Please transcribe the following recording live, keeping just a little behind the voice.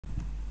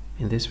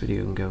In this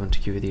video, I'm going to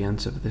give you the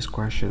answer of this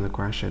question. The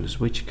question is,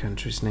 which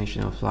country's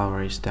national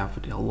flower is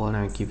daffodil? Well,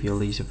 now I give you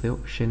a list of the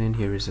option, and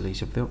here is a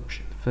list of the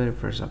option. The very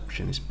first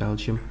option is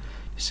Belgium,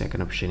 the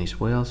second option is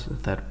Wales, the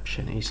third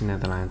option is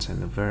Netherlands, and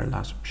the very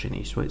last option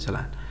is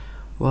Switzerland.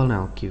 Well,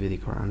 now I'll give you the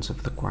correct answer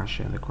of the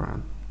question. The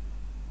correct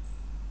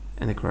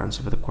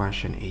answer of the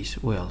question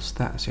is Wales.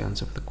 That's the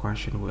answer of the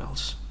question,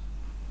 Wales.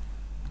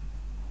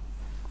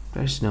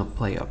 There's no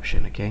play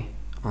option, okay?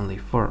 Only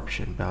 4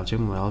 options: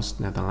 Belgium, Wales,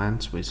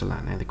 Netherlands,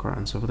 Switzerland, and the correct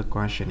answer of the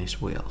question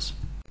is Wales.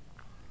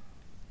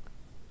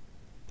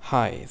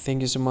 Hi,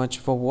 thank you so much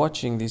for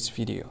watching this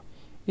video.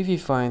 If you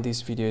find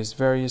this video is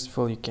very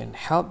useful, you can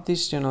help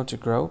this channel to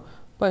grow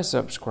by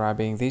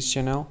subscribing this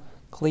channel.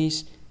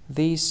 Click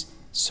this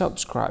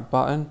subscribe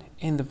button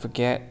and don't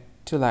forget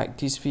to like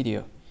this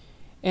video.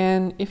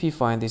 And if you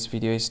find this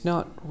video is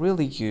not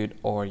really good,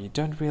 or you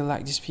don't really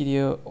like this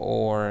video,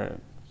 or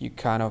you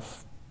kind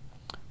of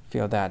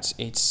feel that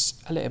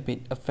it's a little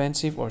bit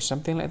offensive or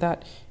something like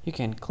that, you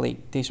can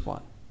click this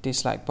one,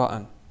 dislike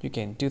button. You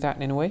can do that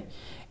anyway.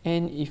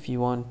 And if you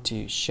want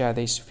to share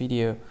this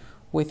video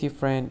with your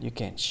friend, you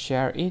can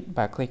share it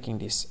by clicking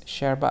this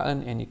share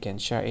button, and you can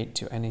share it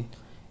to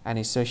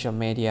any social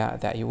media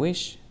that you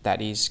wish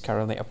that is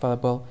currently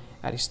available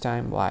at this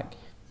time, like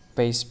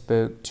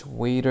Facebook,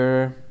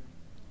 Twitter,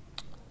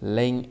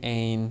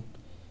 LinkedIn,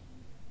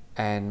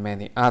 and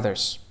many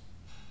others,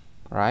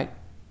 right?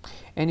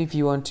 And if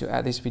you want to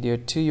add this video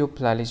to your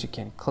playlist, you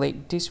can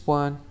click this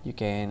one. You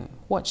can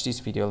watch this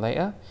video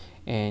later,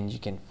 and you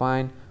can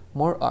find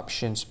more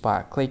options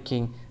by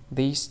clicking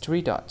these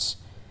 3 dots.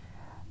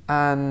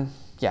 And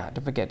yeah,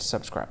 don't forget to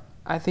subscribe.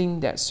 I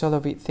think that's all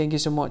of it. Thank you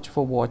so much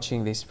for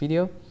watching this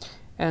video,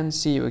 and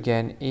see you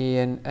again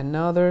in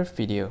another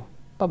video.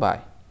 Bye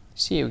bye.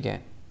 See you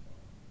again.